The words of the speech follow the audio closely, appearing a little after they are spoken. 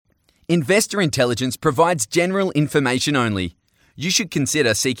Investor Intelligence provides general information only. You should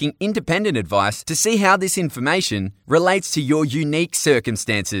consider seeking independent advice to see how this information relates to your unique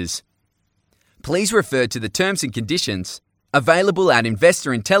circumstances. Please refer to the terms and conditions available at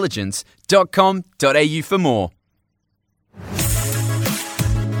investorintelligence.com.au for more.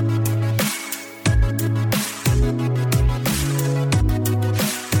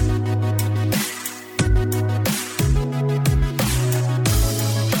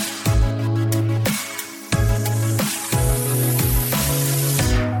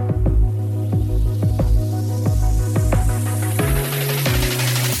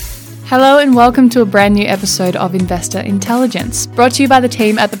 Hello and welcome to a brand new episode of Investor Intelligence. Brought to you by the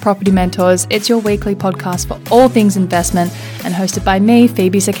team at The Property Mentors, it's your weekly podcast for all things investment and hosted by me,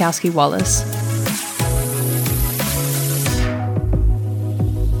 Phoebe Sikowski-Wallace.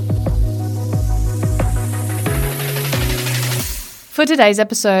 For today's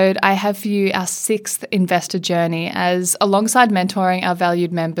episode, I have for you our 6th investor journey, as alongside mentoring our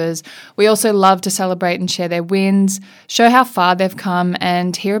valued members, we also love to celebrate and share their wins, show how far they've come,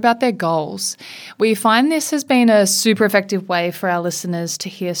 and hear about their goals. We find this has been a super effective way for our listeners to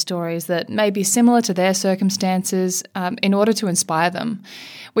hear stories that may be similar to their circumstances in order to inspire them.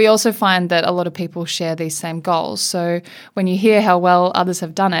 We also find that a lot of people share these same goals, so when you hear how well others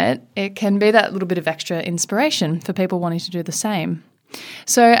have done it, it can be that little bit of extra inspiration for people wanting to do the same.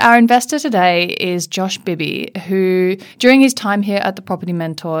 So our investor today is Josh Bibby, who during his time here at the Property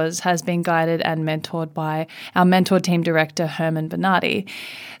Mentors has been guided and mentored by our mentor team director, Herman Bernardi.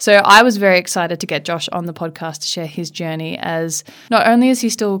 So I was very excited to get Josh on the podcast to share his journey, as not only is he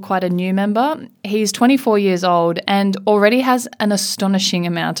still quite a new member, he's 24 years old and already has an astonishing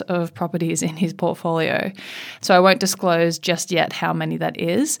amount of properties in his portfolio. So I won't disclose just yet how many that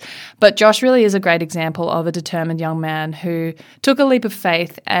is, but Josh really is a great example of a determined young man who took a leap of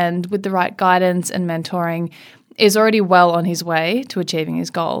faith and with the right guidance and mentoring is already well on his way to achieving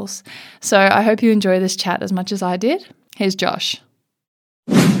his goals. So I hope you enjoy this chat as much as I did. Here's Josh.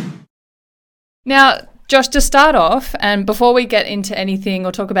 Now, Josh, to start off, and before we get into anything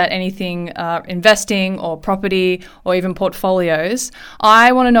or talk about anything investing or property or even portfolios,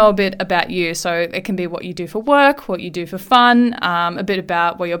 I want to know a bit about you. So it can be what you do for work, what you do for fun, a bit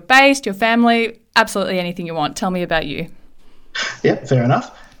about where you're based, your family, absolutely anything you want. Tell me about you. Yeah, fair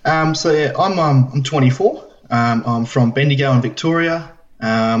enough. I'm 24. I'm from Bendigo in Victoria.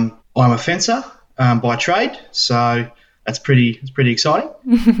 I'm a fencer by trade, so that's pretty exciting.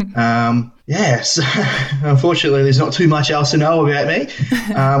 Yes, unfortunately, there's not too much else to know about me.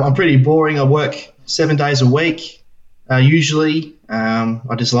 I'm pretty boring. I work 7 days a week. Usually,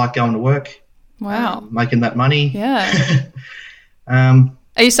 I just like going to work. Wow, making that money. Yeah. Are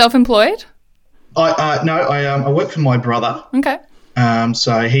you self-employed? I work for my brother. Okay.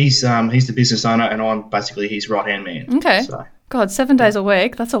 So he's the business owner, and I'm basically his right-hand man. Okay. So, God, 7 days a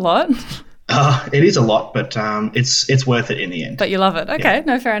week, that's a lot. It is a lot, but it's worth it in the end. But you love it. Okay, yeah.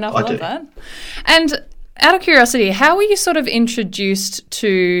 No, fair enough. I love do. That. And out of curiosity, how were you sort of introduced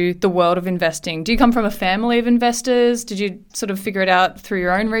to the world of investing? Do you come from a family of investors? Did you sort of figure it out through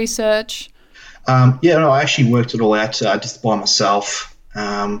your own research? I actually worked it all out just by myself.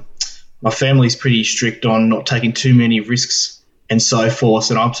 My family's pretty strict on not taking too many risks and so forth,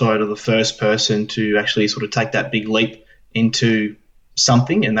 and I'm sort of the first person to actually sort of take that big leap into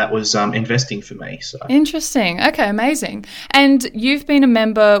something, and that was investing for me. So interesting. Okay, amazing. And you've been a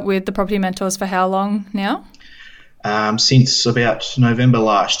member with the Property Mentors for how long now? Since about November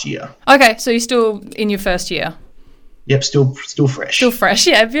last year. Okay, so you're still in your first year? Yep, still fresh. Still fresh,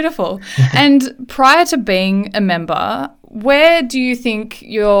 yeah, beautiful. And prior to being a member, where do you think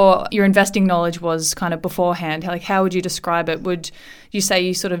your investing knowledge was kind of beforehand? Like, how would you describe it? Would you say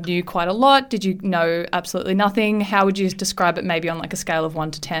you sort of knew quite a lot? Did you know absolutely nothing? How would you describe it maybe on like a scale of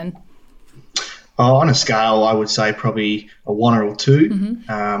 1 to 10? On a scale, I would say probably a 1 or a 2.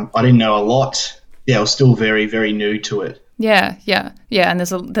 Mm-hmm. I didn't know a lot. Yeah, I was still very, very new to it. Yeah, and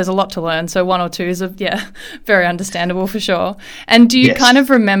there's a lot to learn. So 1 or 2 is very understandable for sure. And do you kind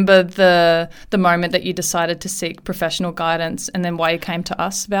of remember the moment that you decided to seek professional guidance, and then why you came to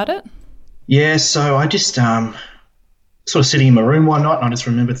us about it? Yeah, so I just sort of sitting in my room one night, and I just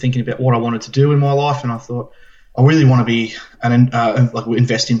remember thinking about what I wanted to do in my life, and I thought I really want to be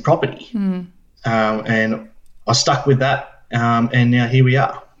invest in property, and I stuck with that, and now here we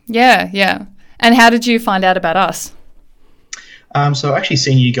are. Yeah. And how did you find out about us? So I actually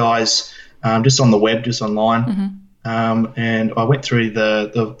seen you guys just on the web, just online, and I went through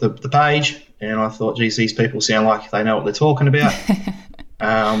the page, and I thought, geez, these people sound like they know what they're talking about,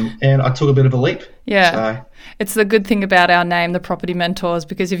 and I took a bit of a leap Yeah. So, it's the good thing about our name, the Property Mentors,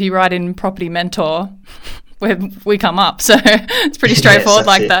 because if you write in Property Mentor, we come up. So it's pretty straightforward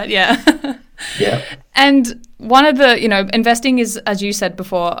that. Yeah. Yeah. And one of the, investing is, as you said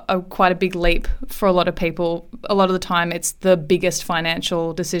before, quite a big leap for a lot of people. A lot of the time it's the biggest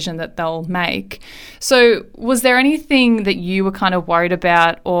financial decision that they'll make. So was there anything that you were kind of worried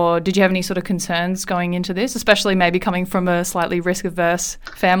about, or did you have any sort of concerns going into this, especially maybe coming from a slightly risk-averse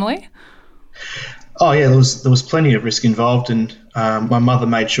family? Oh yeah, there was plenty of risk involved, and my mother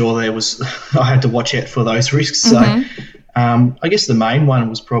made sure I had to watch out for those risks. So I guess the main one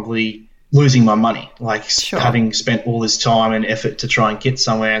was probably losing my money, having spent all this time and effort to try and get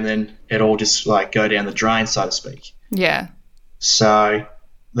somewhere, and then it all just go down the drain, so to speak. Yeah. So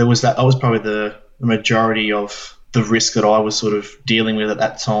there was that. That was probably the majority of the risk that I was sort of dealing with at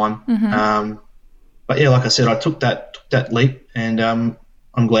that time. But yeah, like I said, I took that leap, and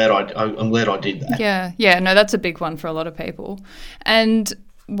I'm glad I did that. Yeah. No, that's a big one for a lot of people. And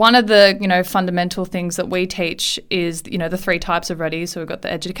one of the, fundamental things that we teach is, the three types of ready. So we've got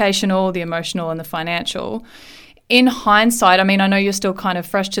the educational, the emotional, and the financial. In hindsight, I mean, I know you're still kind of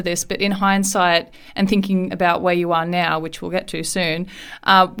fresh to this, but in hindsight and thinking about where you are now, which we'll get to soon,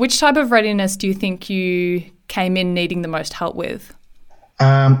 which type of readiness do you think you came in needing the most help with?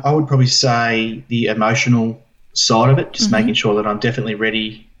 I would probably say the emotional side of it, just making sure that I'm definitely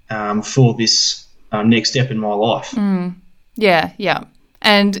ready for this next step in my life. Yeah.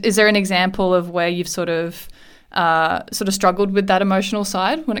 And is there an example of where you've sort of struggled with that emotional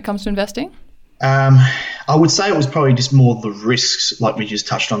side when it comes to investing? I would say it was probably just more the risks, like we just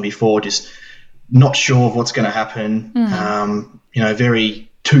touched on before, just not sure of what's going to happen.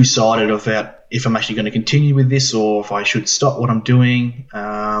 Very two-sided about if I'm actually going to continue with this or if I should stop what I'm doing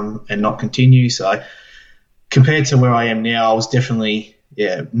and not continue. So compared to where I am now, I was definitely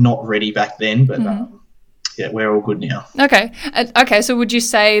not ready back then, but we're all good now. Okay. So would you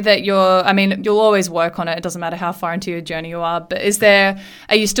say that you'll always work on it. It doesn't matter how far into your journey you are, but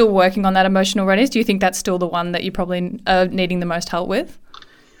are you still working on that emotional readiness? Do you think that's still the one that you probably are needing the most help with?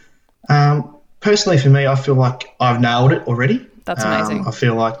 Personally, for me, I feel like I've nailed it already. That's amazing. I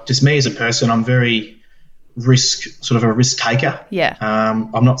feel like just me as a person, I'm very a risk taker. Yeah.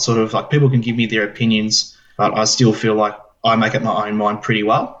 I'm not people can give me their opinions, but I still feel like I make up my own mind pretty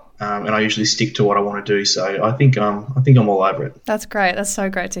well. And I usually stick to what I want to do. So I think I'm all over it. That's great. That's so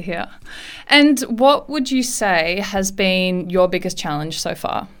great to hear. And what would you say has been your biggest challenge so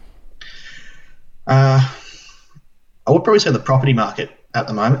far? I would probably say the property market at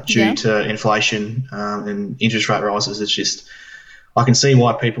the moment due to inflation and interest rate rises. It's just I can see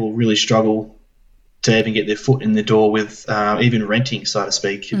why people really struggle to even get their foot in the door with even renting, so to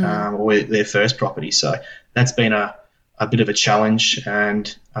speak, or their first property. So that's been a bit of a challenge,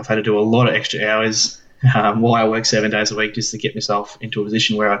 and I've had to do a lot of extra hours while I work 7 days a week just to get myself into a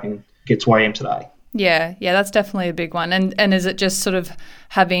position where I can get to where I am today. Yeah, that's definitely a big one. And is it just sort of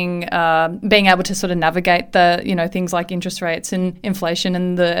having being able to sort of navigate the things like interest rates and inflation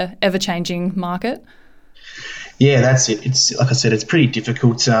and the ever changing market? Yeah, that's it. It's like I said, it's pretty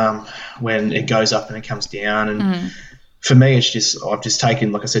difficult when it goes up and it comes down. And for me, it's just I've just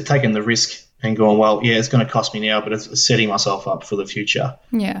taken the risk and gone, well, yeah, it's going to cost me now, but it's setting myself up for the future.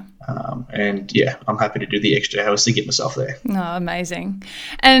 Yeah. I'm happy to do the extra hours to get myself there. Oh, amazing.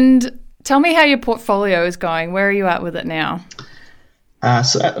 And tell me how your portfolio is going. Where are you at with it now?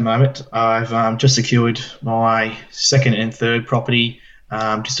 So at the moment, I've just secured my second and third property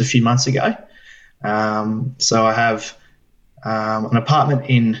just a few months ago. So I have an apartment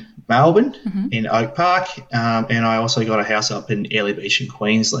in Melbourne, in Oak Park, and I also got a house up in Airlie Beach in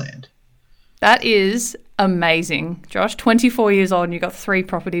Queensland. That is amazing, Josh. 24 years old and you've got 3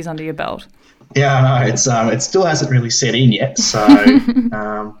 properties under your belt. Yeah, I know. It still hasn't really set in yet,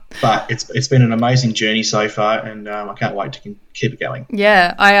 so but it's been an amazing journey so far, and I can't wait to keep it going.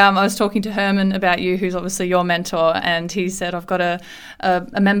 Yeah, I was talking to Herman about you, who's obviously your mentor, and he said I've got a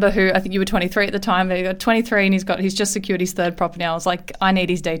member who, I think you were 23 at the time, but he got 23 and he's just secured his third property now. I was like, I need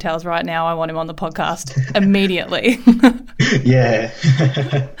his details right now. I want him on the podcast immediately. Yeah.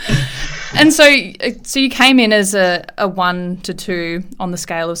 And so you came in as a 1 to 2 on the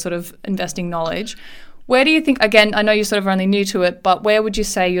scale of sort of investing knowledge. Where do you think, again, I know you're sort of only new to it, but where would you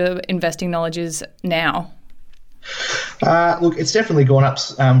say your investing knowledge is now? Look, it's definitely gone up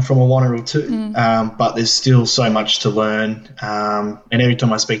from a 1 or a 2, but there's still so much to learn. And every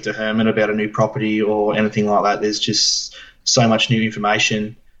time I speak to Herman about a new property or anything like that, there's just so much new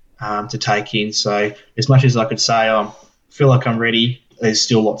information to take in. So as much as I could say I feel like I'm ready, there's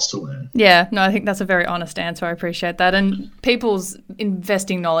still lots to learn. Yeah, no, I think that's a very honest answer. I appreciate that. And people's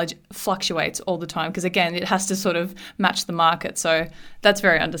investing knowledge fluctuates all the time because, again, it has to sort of match the market. So that's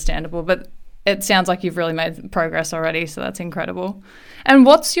very understandable. But it sounds like you've really made progress already, so that's incredible. And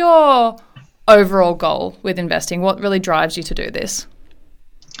what's your overall goal with investing? What really drives you to do this?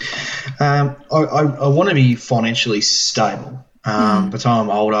 I want to be financially stable. By the time I'm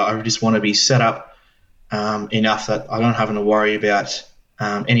older, I just want to be set up enough that I don't have to worry about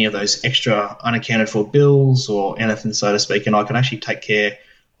any of those extra unaccounted for bills or anything, so to speak, and I can actually take care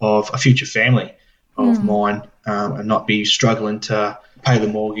of a future family of mine and not be struggling to pay the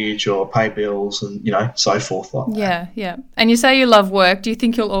mortgage or pay bills and, so forth like that. Yeah. And you say you love work. Do you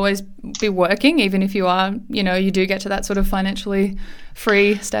think you'll always be working even if you are, you do get to that sort of financially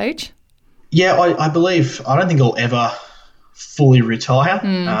free stage? Yeah, I believe, I don't think I'll ever fully retire.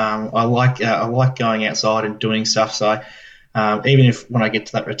 I like going outside and doing stuff. So even if when I get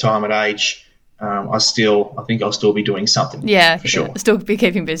to that retirement age, I think I'll still be doing something. Yeah, for sure. Still be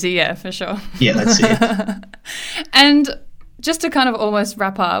keeping busy. Yeah, for sure. Yeah, that's it. And just to kind of almost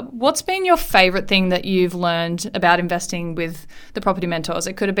wrap up, what's been your favourite thing that you've learned about investing with the Property Mentors?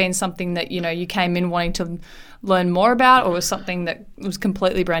 It could have been something that, you came in wanting to learn more about, or was something that was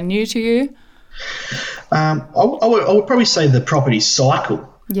completely brand new to you? I would probably say the property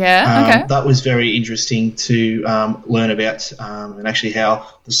cycle. Yeah, okay. That was very interesting to learn about and actually how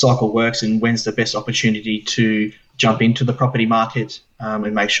the cycle works and when's the best opportunity to jump into the property market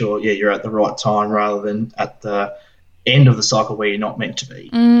and make sure, you're at the right time rather than at the end of the cycle where you're not meant to be.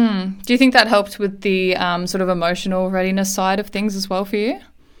 Do you think that helped with the sort of emotional readiness side of things as well for you?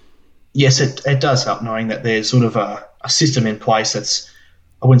 Yes, it does help knowing that there's sort of a system in place that's,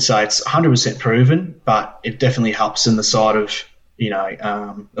 I wouldn't say it's 100% proven, but it definitely helps in the side of, a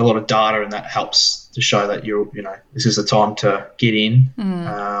lot of data, and that helps to show that this is the time to get in.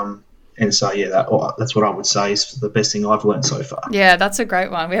 And so, that's what I would say is the best thing I've learned so far. Yeah, that's a great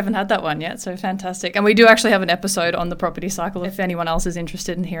one. We haven't had that one yet, so fantastic. And we do actually have an episode on the property cycle if anyone else is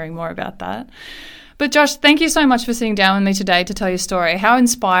interested in hearing more about that. But Josh, thank you so much for sitting down with me today to tell your story. How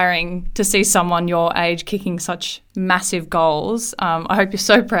inspiring to see someone your age kicking such massive goals. I hope you're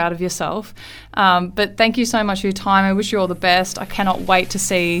so proud of yourself. But thank you so much for your time. I wish you all the best. I cannot wait to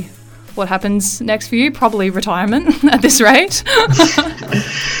see what happens next for you, probably retirement at this rate.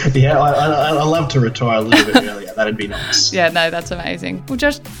 Yeah, I love to retire a little bit earlier. That'd be nice. Yeah, no, that's amazing. Well,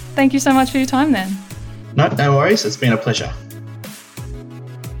 Josh, thank you so much for your time then. No worries. It's been a pleasure.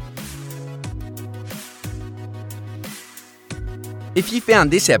 If you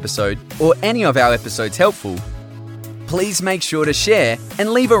found this episode or any of our episodes helpful, please make sure to share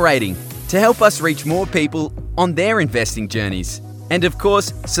and leave a rating to help us reach more people on their investing journeys. And of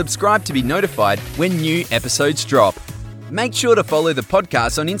course, subscribe to be notified when new episodes drop. Make sure to follow the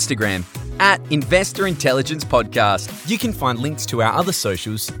podcast on Instagram @Investor Intelligence Podcast. You can find links to our other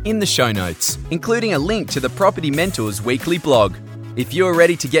socials in the show notes, including a link to the Property Mentors weekly blog. If you're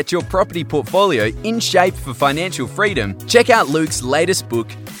ready to get your property portfolio in shape for financial freedom, check out Luke's latest book,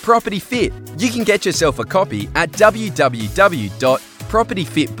 Property Fit. You can get yourself a copy at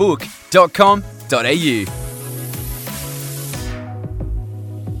www.propertyfitbook.com.au.